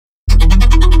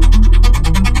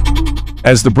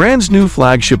As the brand's new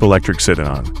flagship electric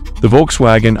sedan, the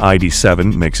Volkswagen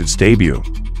ID.7 makes its debut.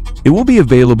 It will be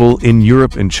available in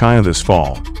Europe and China this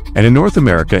fall, and in North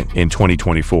America in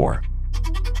 2024.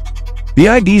 The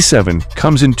ID.7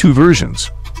 comes in two versions,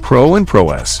 Pro and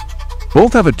Pro S.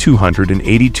 Both have a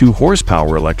 282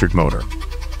 horsepower electric motor.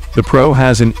 The Pro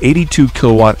has an 82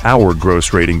 kilowatt-hour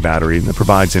gross rating battery that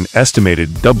provides an estimated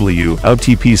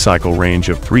WLTP-cycle range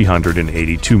of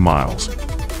 382 miles.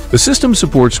 The system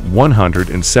supports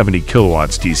 170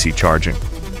 kilowatts DC charging.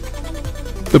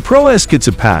 The Pro S gets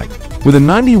a pack with a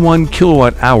 91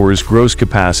 kilowatt-hours gross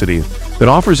capacity that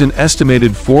offers an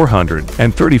estimated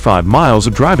 435 miles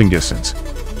of driving distance.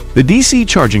 The DC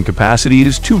charging capacity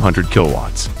is 200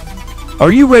 kilowatts.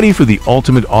 Are you ready for the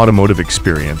ultimate automotive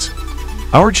experience?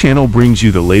 Our channel brings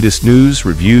you the latest news,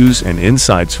 reviews, and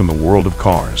insights from the world of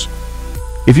cars.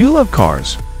 If you love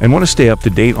cars and want to stay up to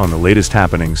date on the latest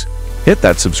happenings, hit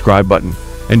that subscribe button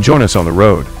and join us on the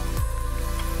road.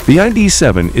 The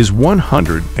ID.7 is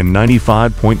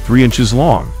 195.3 inches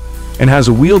long and has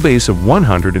a wheelbase of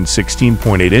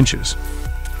 116.8 inches.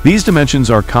 These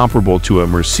dimensions are comparable to a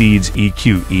Mercedes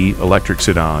EQE electric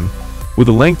sedan with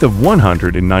a length of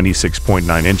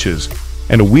 196.9 inches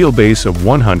and a wheelbase of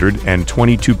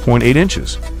 122.8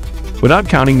 inches. Without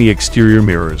counting the exterior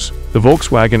mirrors, the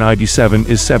Volkswagen ID.7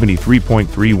 is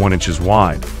 73.31 inches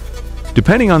wide.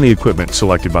 Depending on the equipment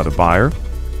selected by the buyer,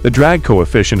 the drag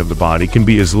coefficient of the body can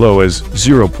be as low as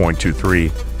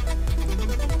 0.23.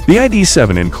 The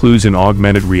ID.7 includes an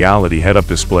augmented reality head-up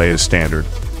display as standard.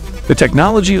 The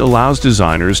technology allows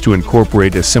designers to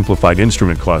incorporate a simplified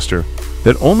instrument cluster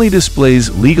that only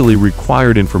displays legally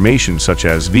required information such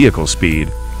as vehicle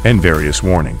speed and various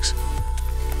warnings.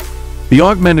 The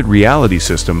augmented reality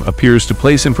system appears to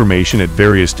place information at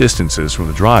various distances from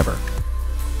the driver.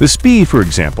 The speed, for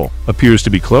example, appears to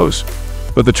be close,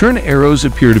 but the turn arrows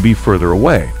appear to be further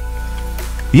away.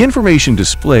 The information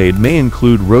displayed may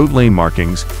include road lane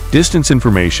markings, distance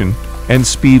information, and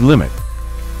speed limit.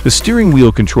 The steering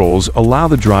wheel controls allow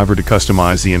the driver to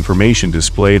customize the information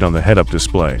displayed on the head-up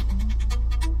display.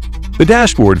 The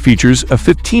dashboard features a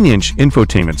 15-inch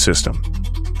infotainment system.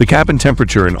 The cabin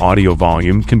temperature and audio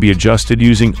volume can be adjusted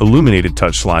using illuminated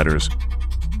touch sliders.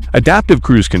 Adaptive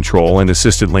cruise control and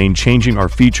assisted lane changing are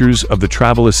features of the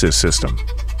travel assist system.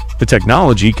 The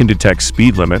technology can detect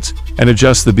speed limits and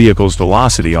adjust the vehicle's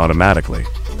velocity automatically.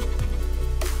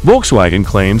 Volkswagen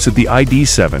claims that the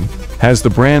ID.7 has the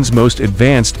brand's most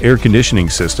advanced air conditioning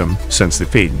system since the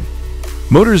Phaeton.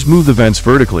 Motors move the vents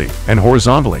vertically and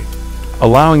horizontally,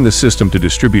 allowing the system to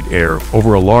distribute air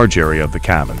over a large area of the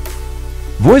cabin.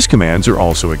 Voice commands are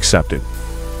also accepted.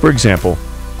 For example,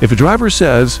 if a driver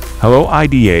says, "Hello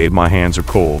IDA, my hands are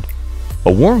cold,"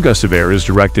 a warm gust of air is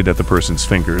directed at the person's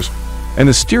fingers, and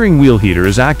the steering wheel heater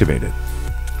is activated.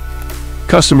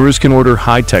 Customers can order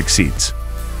high-tech seats.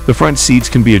 The front seats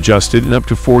can be adjusted in up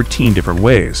to 14 different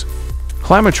ways.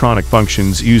 Climatronic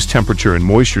functions use temperature and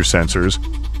moisture sensors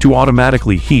to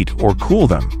automatically heat or cool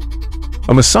them.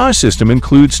 A massage system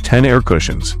includes 10 air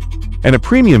cushions, and a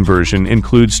premium version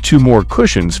includes 2 more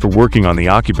cushions for working on the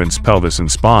occupant's pelvis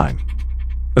and spine.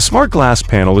 A smart glass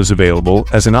panel is available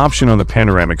as an option on the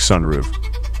panoramic sunroof.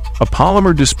 A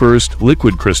polymer dispersed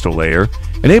liquid crystal layer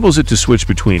enables it to switch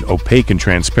between opaque and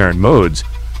transparent modes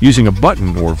using a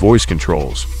button or voice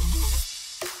controls.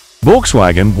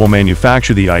 Volkswagen will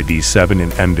manufacture the ID.7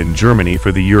 in Emden, Germany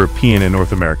for the European and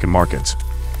North American markets.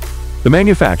 The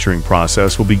manufacturing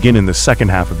process will begin in the second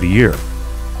half of the year.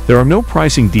 There are no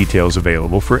pricing details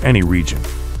available for any region.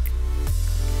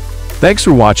 Thanks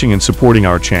for watching and supporting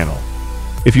our channel.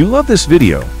 If you love this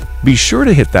video, be sure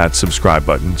to hit that subscribe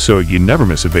button so you never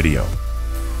miss a video.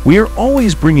 We are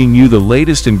always bringing you the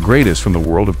latest and greatest from the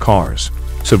world of cars,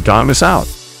 so don't miss out.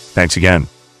 Thanks again.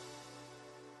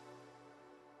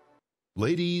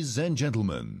 Ladies and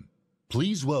gentlemen,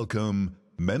 please welcome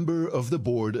Member of the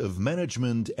Board of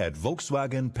Management at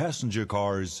Volkswagen Passenger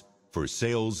Cars for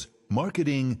Sales,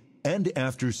 Marketing and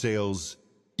After Sales,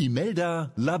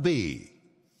 Imelda Labbé.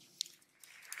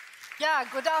 Yeah,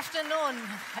 good afternoon,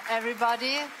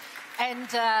 everybody, and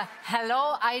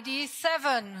hello,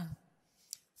 ID.7.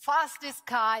 For us, this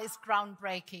car is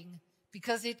groundbreaking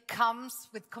because it comes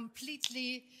with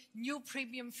completely new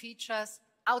premium features,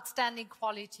 outstanding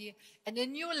quality, and a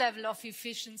new level of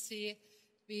efficiency.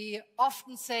 We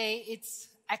often say it's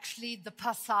actually the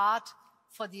Passat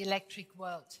for the electric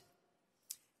world.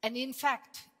 And in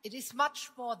fact, it is much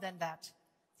more than that.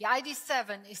 The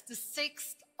ID.7 is the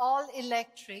 6th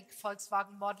all-electric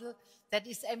Volkswagen model that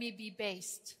is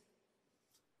MEB-based.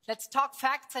 Let's talk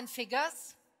facts and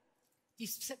figures.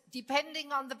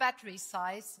 Depending on the battery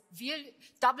size,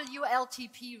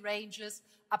 WLTP ranges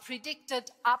are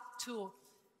predicted up to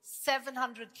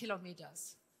 700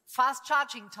 kilometers. Fast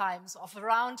charging times of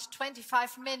around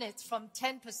 25 minutes from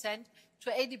 10% to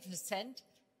 80%,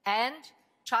 and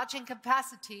charging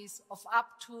capacities of up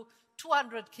to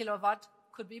 200 kilowatt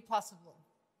could be possible.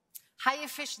 High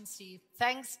efficiency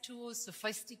thanks to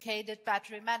sophisticated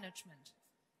battery management,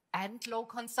 and low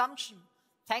consumption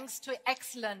thanks to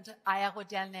excellent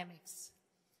aerodynamics.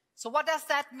 So what does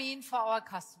that mean for our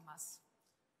customers?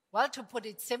 Well, to put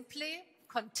it simply,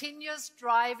 continuous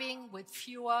driving with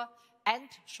fewer and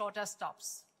shorter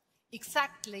stops.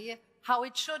 Exactly how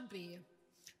it should be,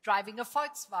 driving a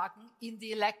Volkswagen in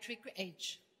the electric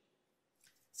age.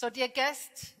 So dear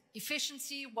guests,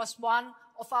 efficiency was one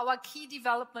of our key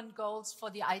development goals for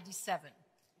the ID.7.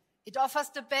 It offers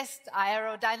the best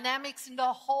aerodynamics in the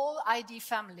whole ID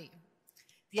family.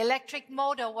 The electric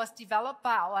motor was developed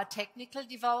by our technical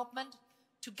development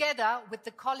together with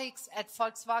the colleagues at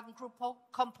Volkswagen Group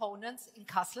Components in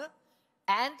Kassel,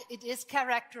 and it is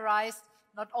characterized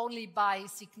not only by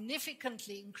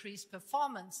significantly increased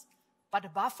performance, but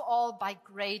above all by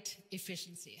great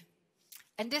efficiency.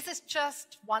 And this is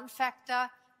just one factor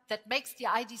that makes the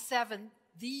ID.7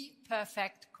 the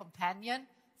perfect companion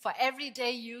for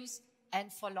everyday use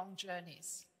and for long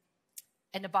journeys.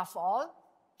 And above all,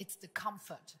 it's the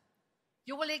comfort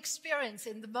you will experience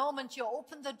in the moment you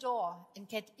open the door and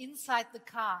get inside the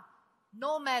car,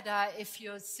 no matter if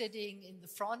you're sitting in the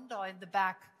front or in the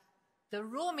back. The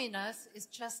roominess is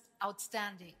just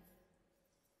outstanding.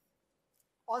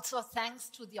 Also thanks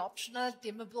to the optional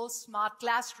dimmable smart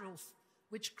glass roof,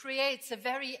 which creates a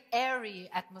very airy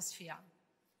atmosphere.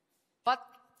 But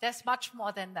there's much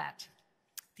more than that.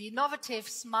 The innovative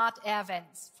smart air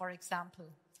vents, for example,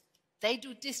 they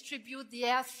do distribute the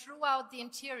air throughout the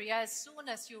interior as soon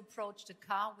as you approach the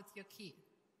car with your key.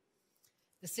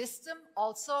 The system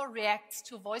also reacts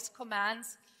to voice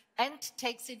commands and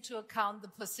takes into account the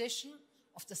position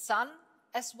of the sun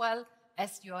as well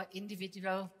as your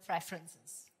individual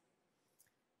preferences.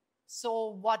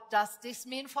 So what does this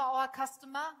mean for our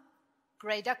customer?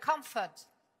 Greater comfort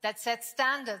that sets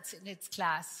standards in its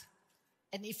class.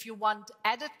 And if you want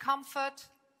added comfort,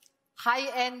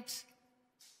 high-end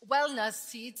wellness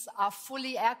seats are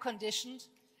fully air-conditioned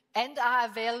and are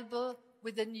available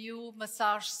with a new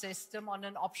massage system on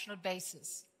an optional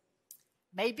basis.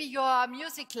 Maybe you're a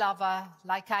music lover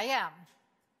like I am.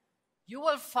 You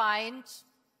will find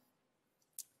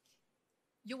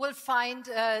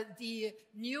the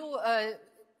new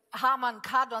Harman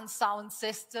Kardon sound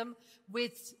system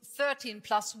with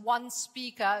 13+1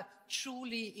 speaker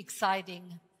truly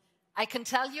exciting. I can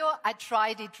tell you, I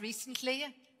tried it recently.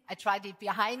 I tried it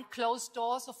behind closed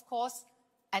doors, of course,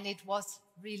 and it was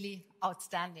really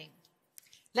outstanding.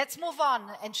 Let's move on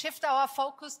and shift our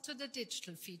focus to the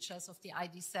digital features of the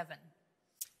ID.7.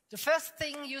 The first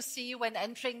thing you see when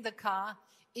entering the car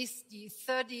is the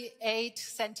 38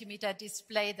 centimeter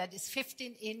display that is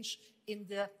 15-inch in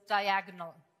the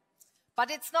diagonal.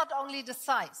 But it's not only the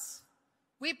size.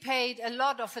 We paid a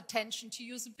lot of attention to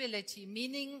usability,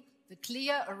 meaning the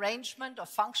clear arrangement of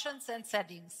functions and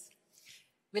settings.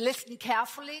 We listened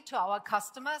carefully to our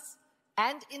customers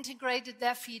and integrated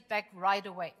their feedback right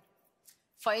away.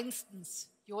 For instance,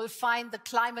 you will find the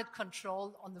climate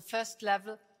control on the first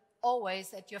level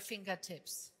always at your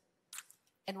fingertips.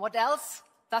 And what else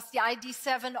does the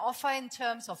ID.7 offer in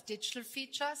terms of digital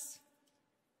features?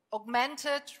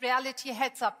 Augmented reality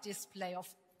heads-up display,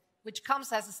 which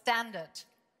comes as a standard,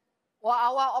 or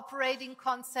our operating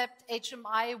concept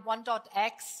HMI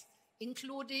 1.x,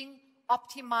 including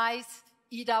optimized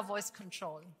EDA voice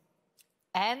control,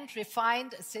 and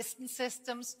refined assistance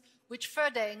systems which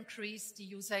further increase the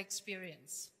user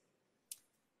experience.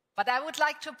 But I would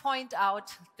like to point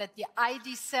out that the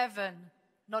ID.7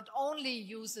 not only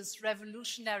uses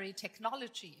revolutionary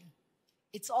technology,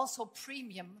 it's also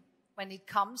premium when it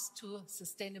comes to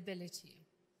sustainability.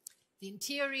 The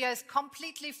interior is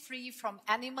completely free from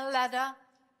animal leather,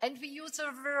 and we use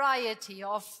a variety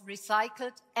of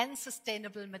recycled and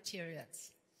sustainable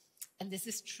materials. And this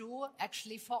is true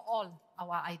actually for all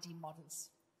our ID models.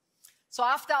 So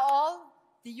after all,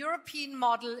 the European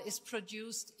model is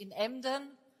produced in Emden,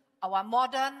 our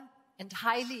modern and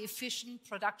highly efficient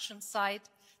production site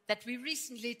that we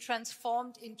recently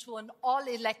transformed into an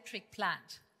all-electric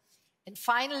plant. And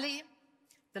finally,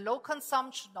 the low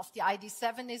consumption of the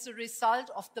ID.7 is a result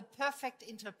of the perfect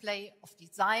interplay of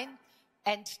design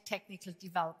and technical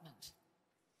development.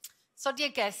 So dear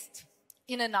guests,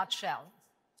 in a nutshell,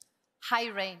 high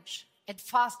range and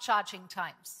fast charging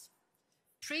times,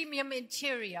 premium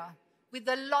interior with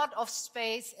a lot of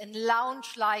space and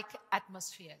lounge-like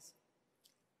atmospheres.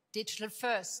 Digital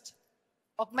first,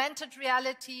 augmented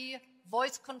reality,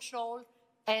 voice control,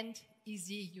 and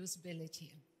easy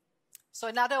usability. So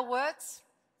in other words,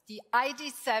 the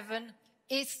ID.7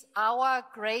 is our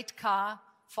great car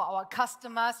for our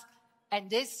customers,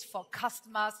 and is for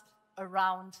customers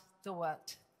around the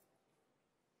world.